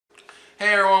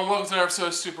Hey everyone, welcome to another episode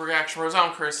of Super Reaction Bros.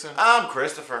 I'm Kristen. I'm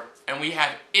Christopher. And we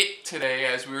have It today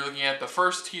as we were looking at the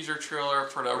first teaser trailer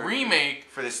for the remake.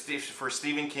 For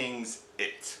Stephen King's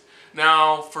It.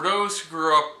 Now, for those who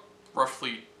grew up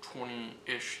roughly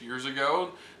 20-ish years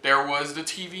ago, there was the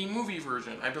TV movie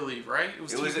version, I belive, right? It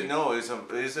was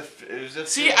a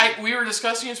See, we were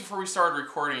discussing this before we started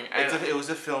recording. It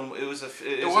was a film. It was a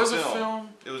film.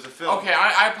 It was a film. Okay,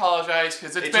 I apologize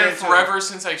because it's been forever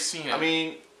since I've seen it. I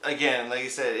mean, again, like I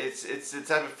said, it's the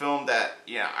type of film that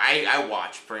I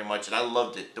watched pretty much, and I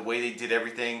loved it. The way they did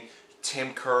everything.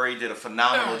 Tim Curry did a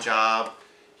phenomenal job.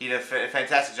 He did a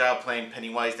fantastic job playing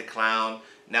Pennywise the clown.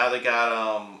 Now they got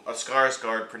a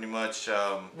Skarsgård pretty much.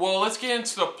 Well, let's get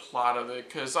into the plot of it,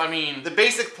 because I mean, the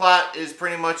basic plot is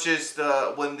pretty much just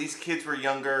when these kids were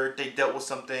younger, they dealt with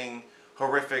something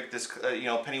horrific. This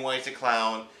Pennywise the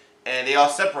clown, and they all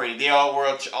separated. They all were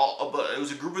it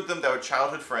was a group of them that were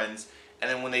childhood friends, and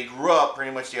then when they grew up,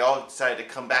 pretty much they all decided to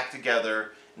come back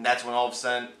together, and that's when all of a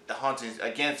sudden the hauntings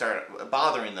again started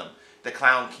bothering them. The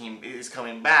clown is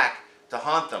coming back to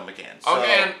haunt them again. So,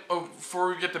 okay, and before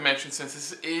we get to mention, since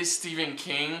this is Stephen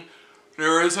King,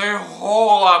 there is a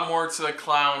whole lot more to the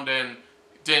clown than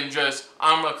just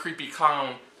I'm a creepy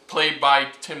clown played by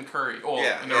Tim Curry.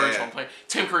 In the original play,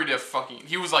 Tim Curry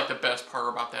he was like the best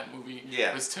part about that movie.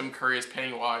 Yeah, was Tim Curry as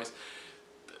Pennywise.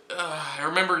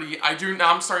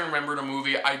 I'm starting to remember the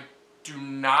movie. I do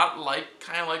not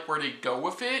kind of like where they go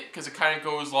with it, because it kind of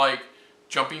goes like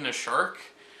jumping the shark.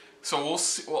 So we'll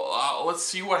see. Let's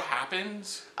see what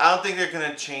happens. I don't think they're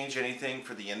gonna change anything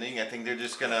for the ending. I think they're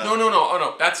just gonna. No. Oh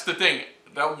no, that's the thing.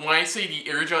 When I say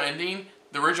the original ending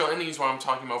is what I'm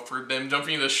talking about for them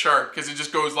jumping the shark, because it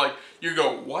just goes like you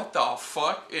go, what the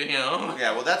fuck,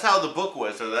 Yeah, well, that's how the book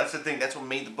was. So that's the thing. That's what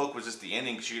made the book was just the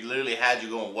ending. Because you literally had you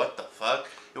going, what the fuck?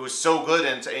 It was so good,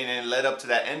 and it led up to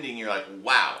that ending. You're like,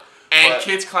 wow. And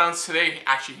kids clowns today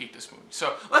actually hate this movie.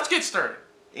 So let's get started.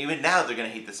 Even now, they're gonna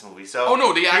hate this movie. So oh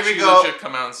no, they actually legit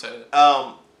come out and said it.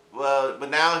 Well, but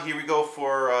now here we go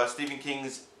for Stephen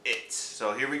King's It.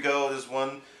 So here we go. This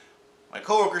one, my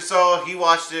coworker saw. He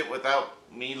watched it without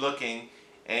me looking,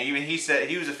 and even he said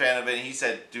he was a fan of it. And he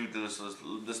said, "Dude, this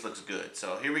looks good."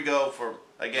 So here we go for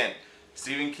again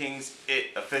Stephen King's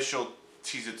It official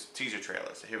teaser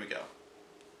trailer. So here we go.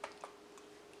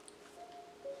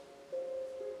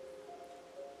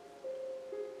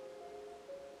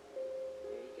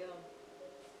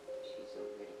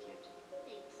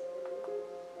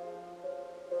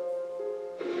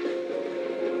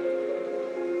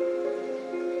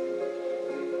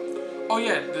 Oh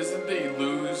yeah, doesn't they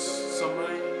lose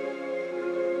somebody?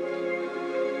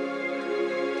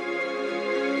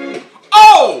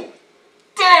 Oh!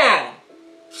 Damn!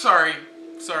 Sorry.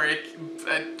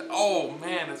 Oh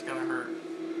man, that's gonna hurt.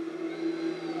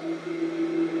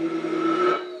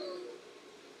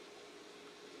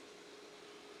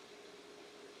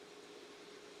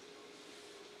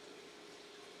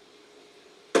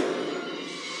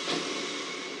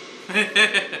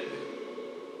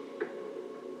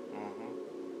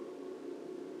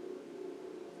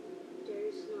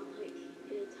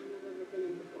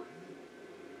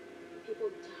 People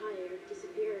die or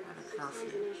disappear 6 times a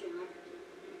national average.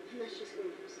 And that's just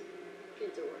one person.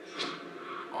 Kids are worse.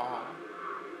 Oh.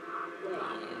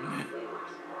 Way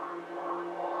worse.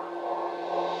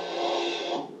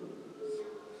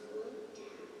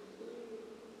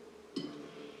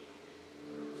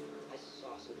 I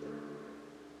saw something.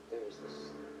 There was this.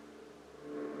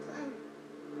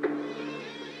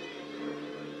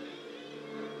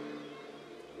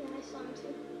 Yeah, I saw him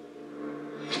too.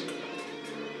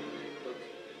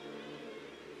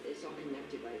 It's all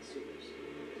connected by its sewers.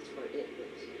 That's where it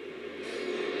lives.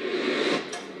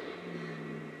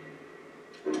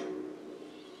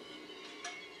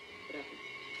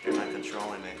 They're not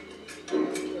controlling it.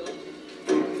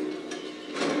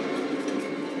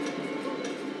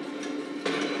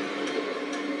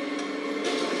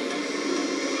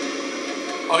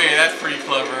 Okay, that's pretty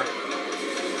clever.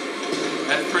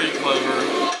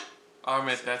 I'll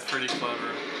admit, that's pretty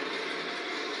clever.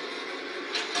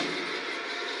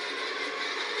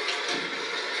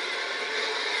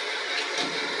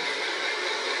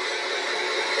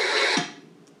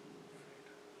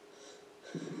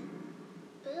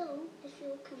 If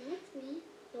you'll come with me,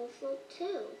 you'll float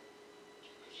too.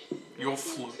 You'll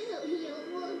float.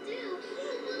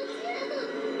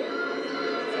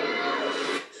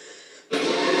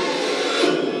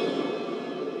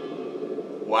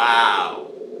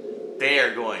 Wow. They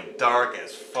are going dark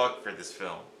as fuck for this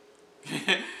film.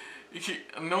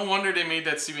 No wonder they made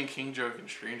that Stephen King joke in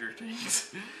Stranger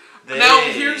Things. Now,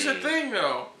 here's the thing,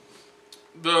 though.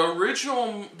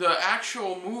 the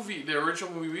actual movie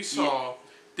we saw,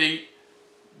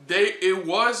 it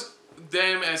was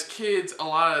them as kids a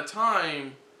lot of the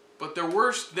time, but there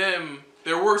were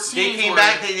scenes they came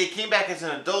back. They came back as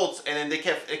an adults, and then it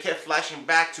kept flashing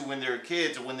back to when they were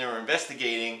kids or when they were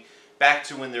investigating, back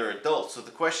to when they were adults. So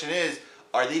the question is,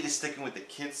 are they just sticking with the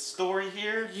kids' story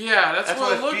here? Yeah, that's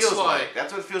what it looks like.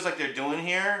 That's what it feels like they're doing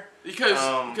here.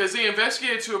 Because they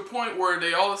investigated to a point where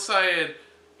they all decided,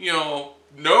 no,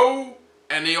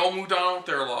 and they all moved on with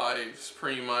their lives,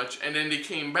 pretty much. And then they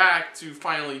came back to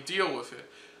finally deal with it.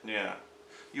 Yeah.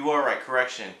 You are right.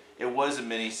 Correction. It was a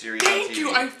miniseries. Thank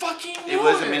you. I fucking knew it. It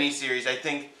was a miniseries. I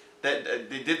think that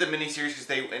they did the miniseries because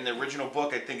in the original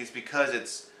book, I think it's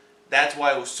because that's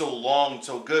why it was so long and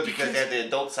so good, because they had the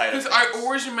adult side of it. Because I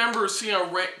always remember seeing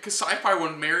because Sci-Fi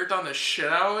would marathon the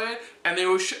shit out of it, and they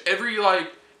would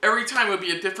every time it would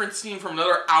be a different scene from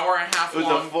another hour and a half long. It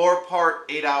was a 4-part,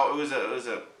 8-hour. It was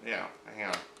a yeah. Hang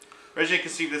on. Originally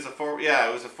conceived as it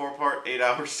was a 4-part,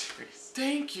 8-hour series.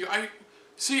 Thank you.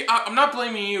 I'm not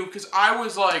blaming you, because I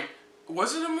was like,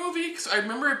 was it a movie? Because I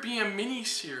remember it being a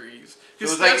mini-series. It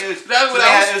was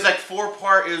like 4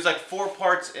 parts. It was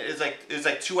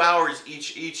like 2 hours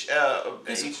each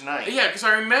night. Yeah, because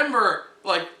I remember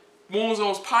like one of the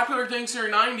most popular things in the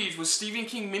 90s was Stephen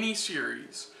King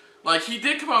miniseries. Like, he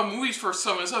did come out with movies for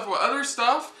some of his stuff, but other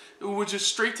stuff, it was just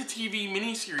straight to TV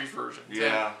miniseries versions.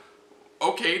 Yeah. And,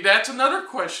 okay, that's another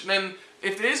question. And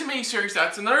if it is a miniseries,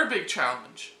 that's another big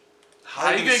challenge.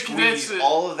 How do you squeeze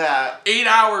all of that 8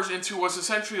 hours into what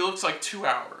essentially looks like 2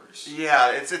 hours?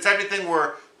 Yeah, it's the type of thing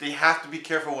where they have to be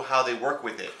careful with how they work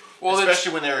with it. Well,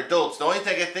 especially when they're adults. The only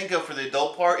thing I think of for the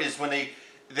adult part is when they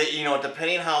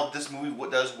depending on how this movie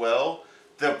does well,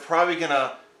 they're probably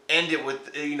gonna end it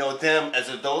with them as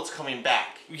adults coming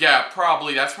back. Yeah,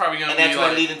 probably. That's probably gonna be. And that's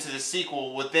gonna lead into the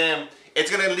sequel with them.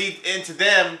 It's gonna lead into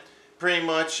them pretty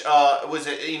much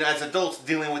as adults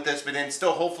dealing with this, but then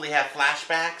still hopefully have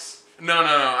flashbacks. No.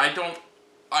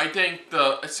 I think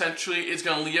essentially it's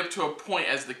gonna lead up to a point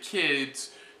as the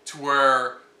kids to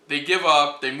where they give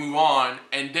up, they move on,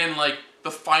 and then like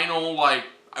the final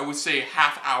I would say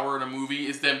half hour of the movie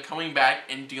is them coming back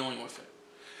and dealing with it.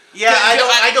 Yeah,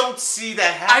 I don't see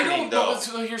that happening. I don't know.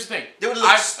 So here's the thing. They would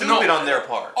look stupid on their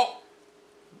part. Oh,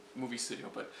 movie studio,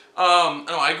 but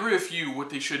no, I agree with you. What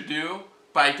they should do,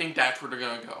 but I think that's where they're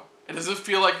gonna go. It doesn't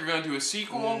feel like you're gonna do a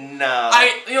sequel. No.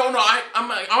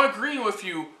 I'm agreeing with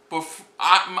you, but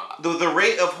the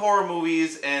rate of horror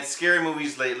movies and scary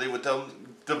movies lately, with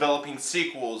them developing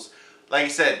sequels, like I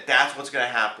said, that's what's gonna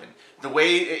happen. The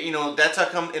way that's how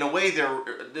come in a way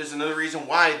there's another reason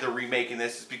why they're remaking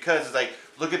this is because it's like,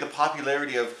 look at the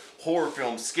popularity of horror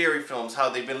films, scary films, how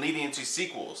they've been leading into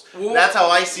sequels. Well, that's how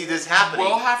I see this happening.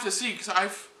 We'll have to see, because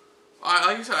like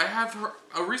I said, I have heard,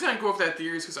 a reason I go with that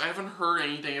theory is because I haven't heard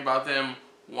anything about them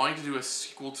wanting to do a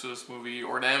sequel to this movie,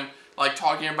 or them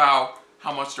talking about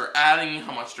how much they're adding,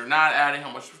 how much they're not adding,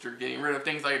 how much they're getting rid of,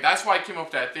 things like that. That's why I came up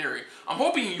with that theory. I'm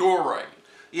hoping you're right.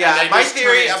 Yeah, my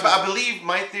theory, I believe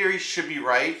my theory should be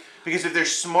right, because if they're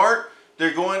smart,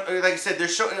 they're going, like I said, they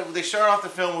start off the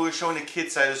film where we're showing the kid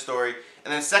side of the story,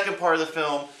 and then the second part of the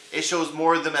film, it shows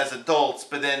more of them as adults,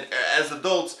 but then as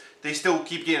adults, they still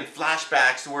keep getting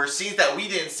flashbacks where scenes that we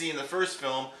didn't see in the first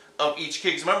film of each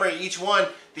kid. Because remember, each one,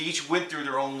 they each went through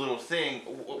their own little thing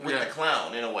with the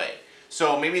clown, in a way.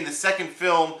 So maybe in the second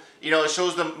film, it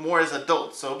shows them more as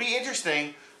adults. So it'll be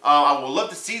interesting. I would love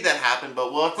to see that happen,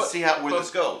 but we'll have to see where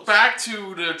this goes. Back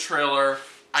to the trailer.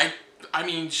 I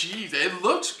mean, geez, it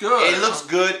looks good. It looks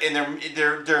good, and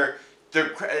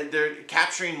they're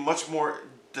capturing much more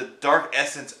the dark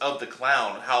essence of the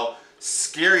clown. How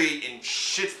scary and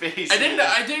shit-faced.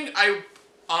 I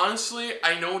honestly,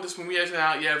 I know this movie hasn't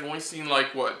out yet. I've only seen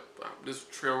this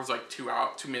trailer was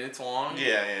 2 minutes long.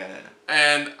 Yeah.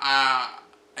 And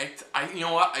you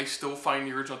know what? I still find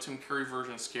the original Tim Curry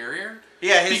version scarier.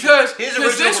 Yeah, because this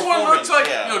one looks like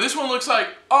this one looks like,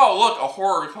 oh look, a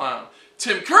horror clown.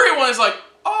 Tim Curry one is like,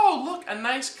 oh look, a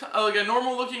nice a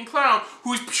normal looking clown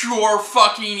who's pure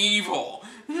fucking evil.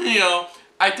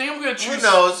 I think I'm gonna choose.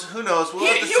 Who knows? We'll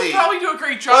have to see. He'll probably do a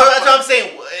great job. Well, that's what I'm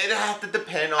saying. It'll have to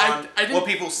depend on what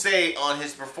people say on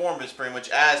his performance, pretty much,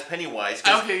 as Pennywise.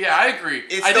 Okay, yeah, I agree.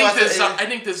 I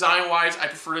think design-wise, I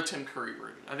prefer the Tim Curry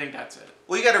version. I think that's it.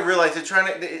 Well, you got to realize they're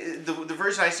trying to the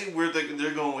version I see where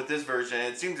they're going with this version.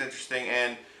 It seems interesting,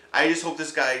 and I just hope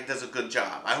this guy does a good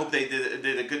job. I hope they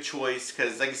did a good choice,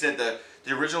 because, like I said, the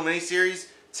original miniseries,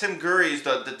 Tim Curry is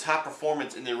the top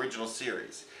performance in the original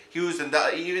series. He was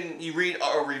even you read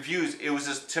our reviews, it was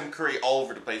just Tim Curry all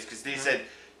over the place, because they said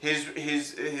his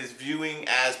viewing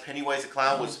as Pennywise the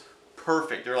Clown was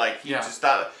perfect. They're like, he just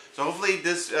thought So hopefully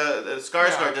this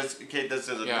Skarsgård does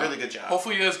a really good job.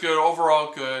 Hopefully he does good.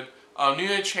 Overall good. New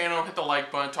to the channel, hit the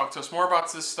like button. Talk to us more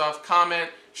about this stuff. Comment,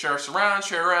 share us around,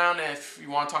 share around. And if you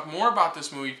want to talk more about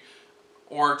this movie,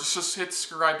 or just hit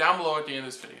subscribe down below at the end of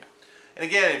this video. And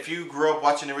again, if you grew up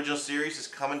watching the original series,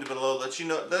 just comment below. Let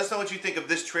us know what you think of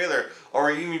this trailer,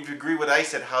 or even if you agree with what I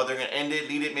said, how they're gonna end it,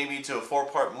 lead it maybe into a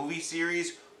 4-part movie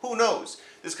series. Who knows?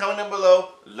 Just comment down below.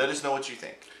 Let us know what you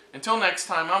think. Until next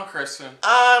time, I'm Kristen.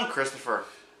 I'm Christopher.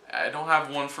 I don't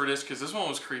have one for this because this one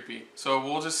was creepy. So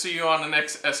we'll just see you on the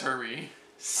next SRB.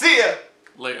 See ya!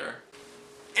 Later.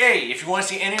 Hey, if you want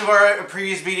to see any of our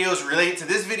previous videos related to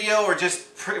this video, or just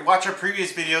watch our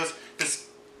previous videos, just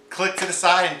click to the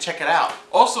side and check it out.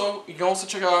 Also, you can also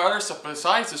check out our other stuff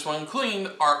besides this one, including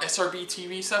our SRB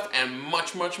TV stuff and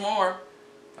much, much more.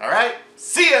 Alright,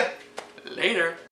 see ya! Later.